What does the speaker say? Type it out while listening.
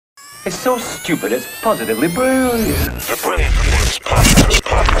It's so stupid, it's positively brilliant.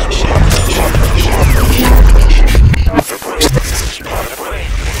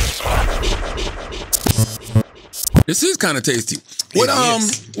 This is kind of tasty.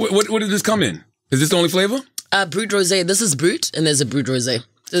 What did this come in? Is this the only flavor? Brut rosé. This is brut, and there's a brut rosé.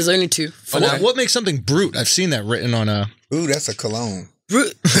 There's only two for now. What makes something brut? I've seen that written on a. Ooh, that's a cologne.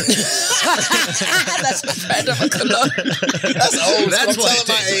 Brut. That's a brand of a cologne. That's old. That's I'm telling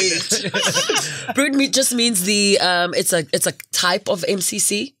my age. Brut just means the it's a type of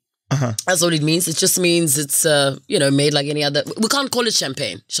MCC. That's what it means. It just means it's made like any other. We can't call it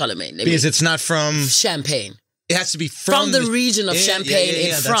champagne, Charlamagne. Because it's not from champagne. It has to be from the region of Champagne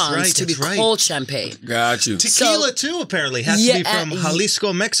in France to be called champagne. Got you. Tequila too apparently has to be from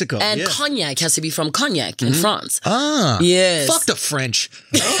Jalisco, Mexico. And cognac has to be from Cognac in France. Ah, yes. Fuck the French.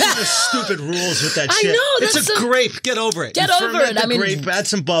 Those are the stupid rules with that shit. I know. It's a grape. Get over it. Get over it. I mean, grape, add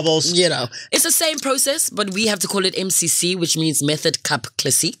some bubbles. You know, it's the same process, but we have to call it MCC, which means Method Cup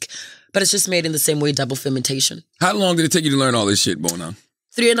Classique. But it's just made in the same way, double fermentation. How long did it take you to learn all this shit, Bona?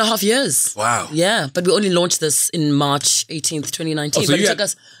 3.5 years. Wow. Yeah, but we only launched this in March 18th, 2019. So but it took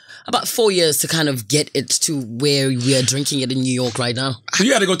us about 4 years to kind of get it to where we are drinking it in New York right now. So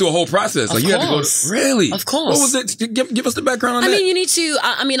you had to go through a whole process. Of you course. Had to go really? Of course. What was it? Give us the background on that. I mean, you need to,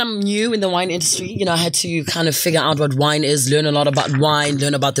 I'm new in the wine industry. You know, I had to kind of figure out what wine is, learn a lot about wine,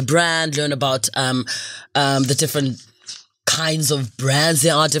 learn about the brand, learn about the different kinds of brands.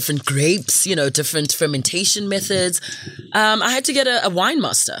 There are different grapes, you know, different fermentation methods. I had to get a wine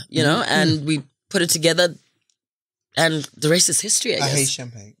master, you know, and we put it together, and the rest is history, I guess. I hate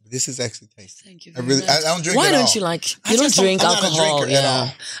champagne. This is actually tasty. Thank you. I don't drink. Why don't you like? You don't drink alcohol.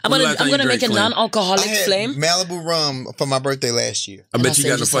 Yeah. I'm gonna make a non-alcoholic flame. Malibu rum for my birthday last year. I bet you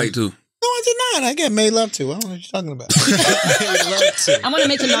got in a fight too. No, I did not. I got made love to. I don't know what you're talking about. I'm gonna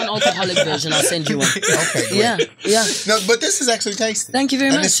make a non-alcoholic version. I'll send you one. Okay, great. Yeah. No, but this is actually tasty. Thank you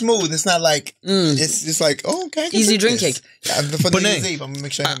very much. And it's smooth. It's not like it's just like okay. Easy drinking. For New Year's Eve, I'm gonna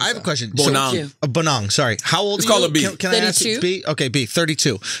make sure. I have a question. Bonang. Bonang. Sorry. How old? Let's are call you? it B. Can I ask 32? B? Okay, B.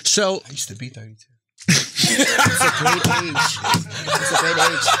 32. So I used to be 32. It's a great age. It's a great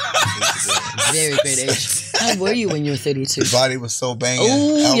age. Very great age. How were you when you were 32? Body was so banging.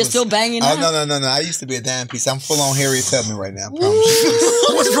 Oh, you're still banging now? Oh, no. I used to be a dime piece. I'm full on Harriet Tubman right now. I promise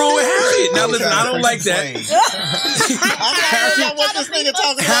you. What's wrong with Harriet? Now listen, I don't like that.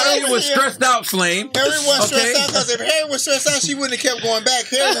 Harriet was stressed out, Flame. Harriet was stressed out because if Harriet was stressed out, she wouldn't have kept going back.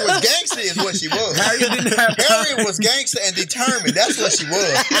 Harriet was gangster is what she was. Harriet didn't have time. Harriet was gangster and determined. That's what she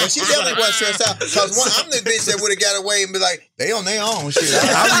was. But she definitely wasn't stressed out. Because I'm the bitch that would have got away and be like, they on their own shit.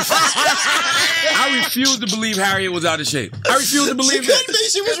 I refuse to believe Harriet was out of shape. I refuse to believe that.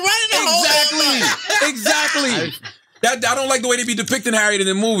 She was running the whole Exactly. I don't like the way they be depicting Harriet in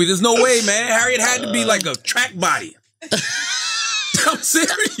the movies. There's no way, man. Harriet had to be like a track body. I'm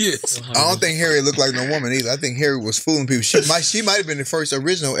serious. I don't think Harriet looked like no woman either. I think Harriet was fooling people. She might have been the first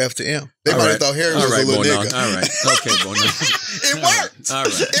original F to M. They might have thought Harriet was a little nigga. All right. Okay, Bona. It worked. All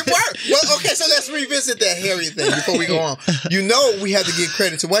right. It worked. Well, okay, so let's revisit that Harriet thing before we go on. You know we have to give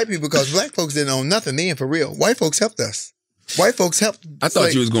credit to white people because black folks didn't own nothing then for real. White folks helped us. White folks helped. I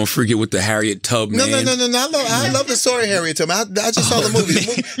thought you was going to freak it with the Harriet Tubman. No. I love the story of Harriet Tubman. I just saw the movie.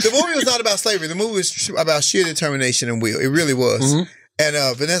 The movie was not about slavery. The movie was about sheer determination and will. It really was. Mm-hmm. And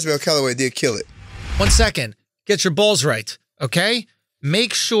Vanessa Bell Calloway did kill it. 1 second. Get your balls right, okay?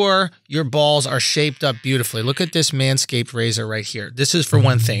 Make sure your balls are shaped up beautifully. Look at this Manscaped razor right here. This is for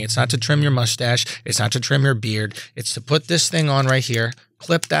one thing. It's not to trim your mustache. It's not to trim your beard. It's to put this thing on right here,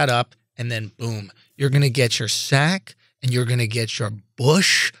 clip that up, and then boom. You're going to get your sack and you're going to get your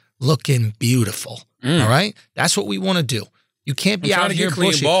bush looking beautiful. All right? That's what we want to do. You can't be out here clean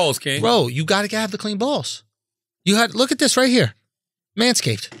bushy. Balls, King. Bro, you got to have the clean balls. Look at this right here.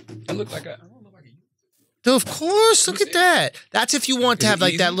 Manscaped. I look like I don't look like a... Dude, of course, look at that. That's if you want to have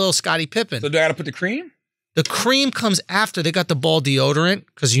like that little Scottie Pippen. So do I got to put the cream? The cream comes after. They got the ball deodorant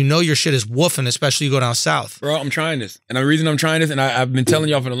because you know your shit is woofing, especially you go down south. Bro, I'm trying this. And the reason I'm trying this, and I've been telling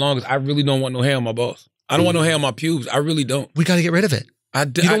y'all for the longest, I really don't want no hair on my balls. I don't want no hair on my pubes. I really don't. We got to get rid of it. I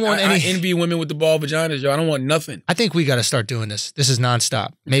envy women with the ball vaginas, yo. I don't want nothing. I think we got to start doing this. This is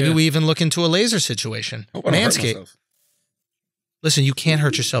nonstop. Maybe we even look into a laser situation. Manscaped. Listen, you can't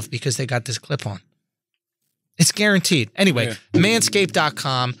hurt yourself because they got this clip on. It's guaranteed. Anyway,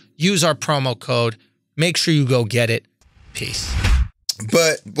 manscaped.com. Use our promo code. Make sure you go get it. Peace.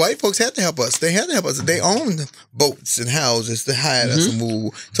 But white folks had to help us. They had to help us. They owned boats and houses to hide us and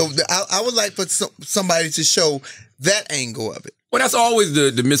move. So I would like for somebody to show that angle of it. Well, that's always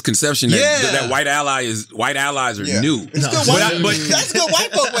the misconception that white allies are new. It's good that's good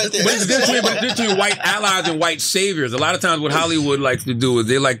white folk right there. But it's different between white allies and white saviors. A lot of times what Hollywood likes to do is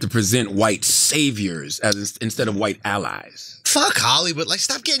they like to present white saviors instead of white allies. Fuck Hollywood. Like,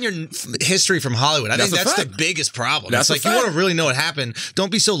 stop getting your history from Hollywood. I think that's the biggest problem. That's it's like, you want to really know what happened.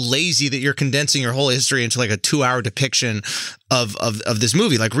 Don't be so lazy that you're condensing your whole history into like a 2-hour depiction of this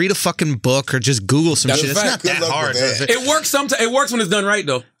movie. Like, read a fucking book or just Google some shit. It's not that hard. It works sometimes. It works when it's done right,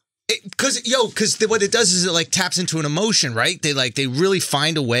 though. Because what it does is it like taps into an emotion, right? They really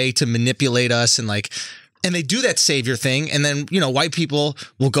find a way to manipulate us and they do that savior thing, and then, white people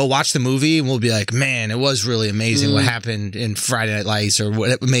will go watch the movie and we'll be like, man, it was really amazing what happened in Friday Night Lights, or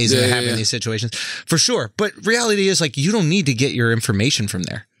what amazing that happened in these situations. For sure. But reality is, like, you don't need to get your information from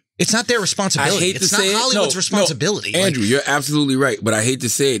there. It's not their responsibility. It's not Hollywood's responsibility. Andrew, you're absolutely right, but I hate to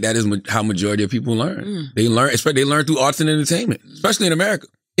say it, that is how majority of people learn. They learn through arts and entertainment, especially in America.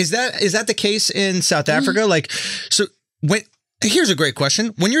 Is that the case in South Africa? Like, so here's a great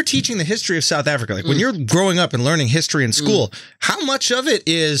question. When you're teaching the history of South Africa, like when you're growing up and learning history in school, how much of it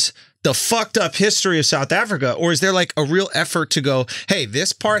is the fucked up history of South Africa? Or is there like a real effort to go, hey,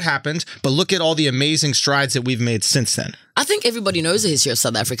 this part happened, but look at all the amazing strides that we've made since then? I think everybody knows the history of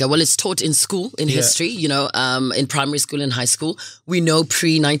South Africa. Well, it's taught in school, in history, in primary school and high school. We know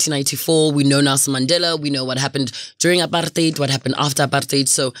pre-1994, we know Nelson Mandela, we know what happened during apartheid, what happened after apartheid.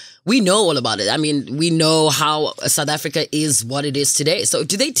 So we know all about it. I mean, we know how South Africa is what it is today. So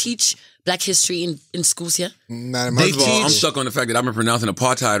do they teach Black history in schools here? Not in First of all, I'm stuck on the fact that I've been pronouncing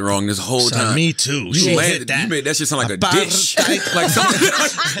apartheid wrong this whole time. Me too. You made that shit sound like a dish. Like something,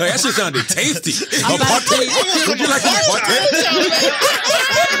 like that shit sounded tasty. Apartheid. Would you like some apartheid?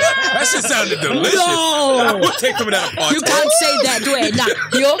 That shit sounded delicious. No. I would take some of that apartheid. You can't say that way. Nah,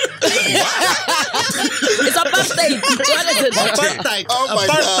 yo. It's apartheid. What is it? Apartheid. Oh my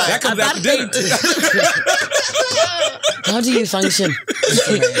God. That comes after dinner. How do you function?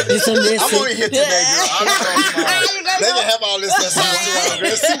 Listen. I'm only here today, girl. They didn't have all this stuff.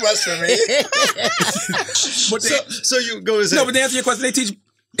 It's too much for me. So you go to No, but to answer your question, they teach.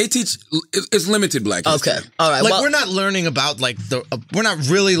 It's limited Black history. Okay, all right. Like, well, we're not learning about we're not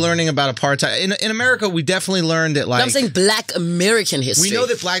really learning about apartheid. In America, we definitely learned that, like, I'm saying Black American history. we know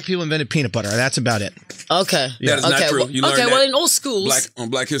that Black people invented peanut butter. That's about it. Okay. That is not true. Well, You learn that well, in all schools, on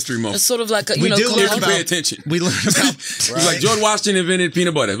Black History Month. it's sort of like a, We do learn If you about- pay attention. We learned about Like George Washington invented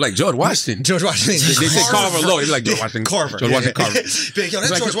peanut butter. Like George Washington. George Washington. They say Carver Low. They're like George Washington Carver. George Washington Carver. Be like, yo,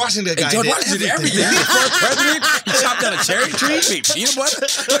 that's Like, George Washington guy. George did Washington did everything. He was the first president. He chopped down a cherry tree, made peanut butter.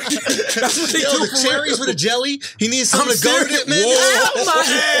 That's what they Yo, do. the cherries with a jelly. He needs something to go with it, man. Whoa.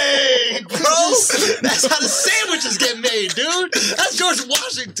 Hey, bro. That's how the sandwiches get made, dude. That's George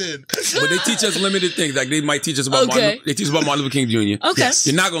Washington. But they teach us limited things. Like they might teach us about they teach us about Martin Luther King Jr. Okay. Yes.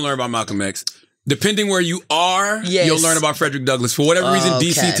 You're not gonna learn about Malcolm X. Depending where you are, Yes. you'll learn about Frederick Douglass. For whatever reason,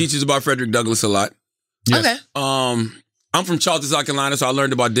 DC Okay. teaches about Frederick Douglass a lot. Okay. I'm from Charleston, South Carolina, so I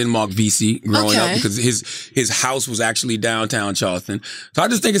learned about Denmark VC growing up because his house was actually downtown Charleston. So I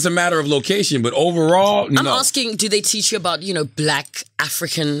just think it's a matter of location, but overall, I'm no. asking, do they teach you about, Black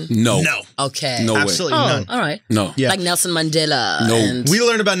African? No. Okay. No way. Absolutely none. All right. No. Yeah. Like Nelson Mandela. No. And, We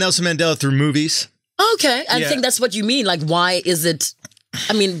learned about Nelson Mandela through movies. okay. I Yeah. think that's what you mean. Like, why is it?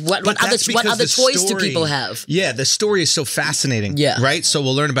 I mean, what But other that's because the choice do story- people have? Yeah, the story is so fascinating. Yeah. Right? So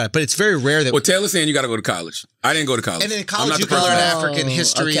we'll learn about it. But it's very rare that Well, Taylor's saying you got to go to college. I didn't go to college. And then in I'm college not you the can person learn that- African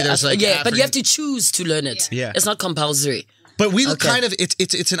history. Okay. There's like but you have African- to choose to learn it. Yeah. It's not compulsory. But we Okay. kind of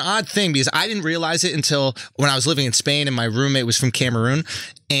it's an odd thing because I didn't realize it until when I was living in Spain and my roommate was from Cameroon,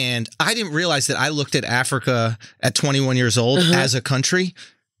 and I didn't realize that I looked at Africa at 21 years old as a country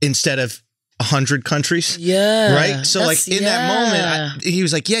instead of 100 countries. Yeah. Right? So like That's- in that yeah. moment, he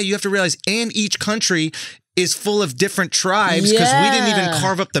was like, yeah, you have to realize, and each country is full of different tribes because we didn't even Yeah.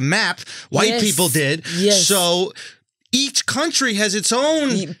 carve up the map. White Yes. people did. Yes. So each country has its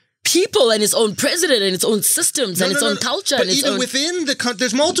own People and its own president and its own systems and its own culture. But and its even own... within the country,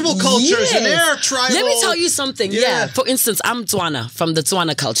 there's multiple cultures and there are tribal. Let me tell you something. Yeah. Yeah. For instance, I'm Tswana from the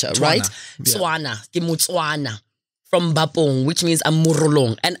Tswana culture, right? Tswana. Tswana. From Bapong, which means I'm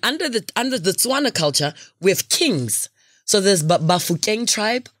Murolong. And under the Tswana culture, we have kings. So there's Bafokeng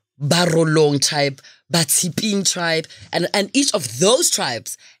tribe, Barolong tribe, Batsiping tribe, and each of those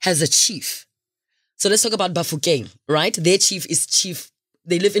tribes has a chief. So let's talk about Bafokeng, right? Their chief is chief.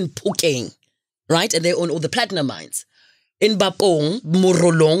 They live in Phokeng, right? And they own all the platinum mines. In Bapong,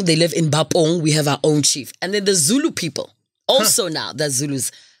 Morolong, they live in Bapong. We have our own chief. And then the Zulu people, also now, the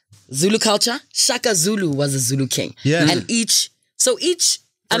Zulus. Zulu culture, Shaka Zulu was a Zulu king. Yeah. And each,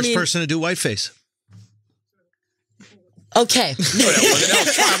 First person to do whiteface. Okay. No, that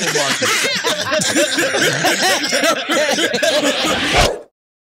was tribal market.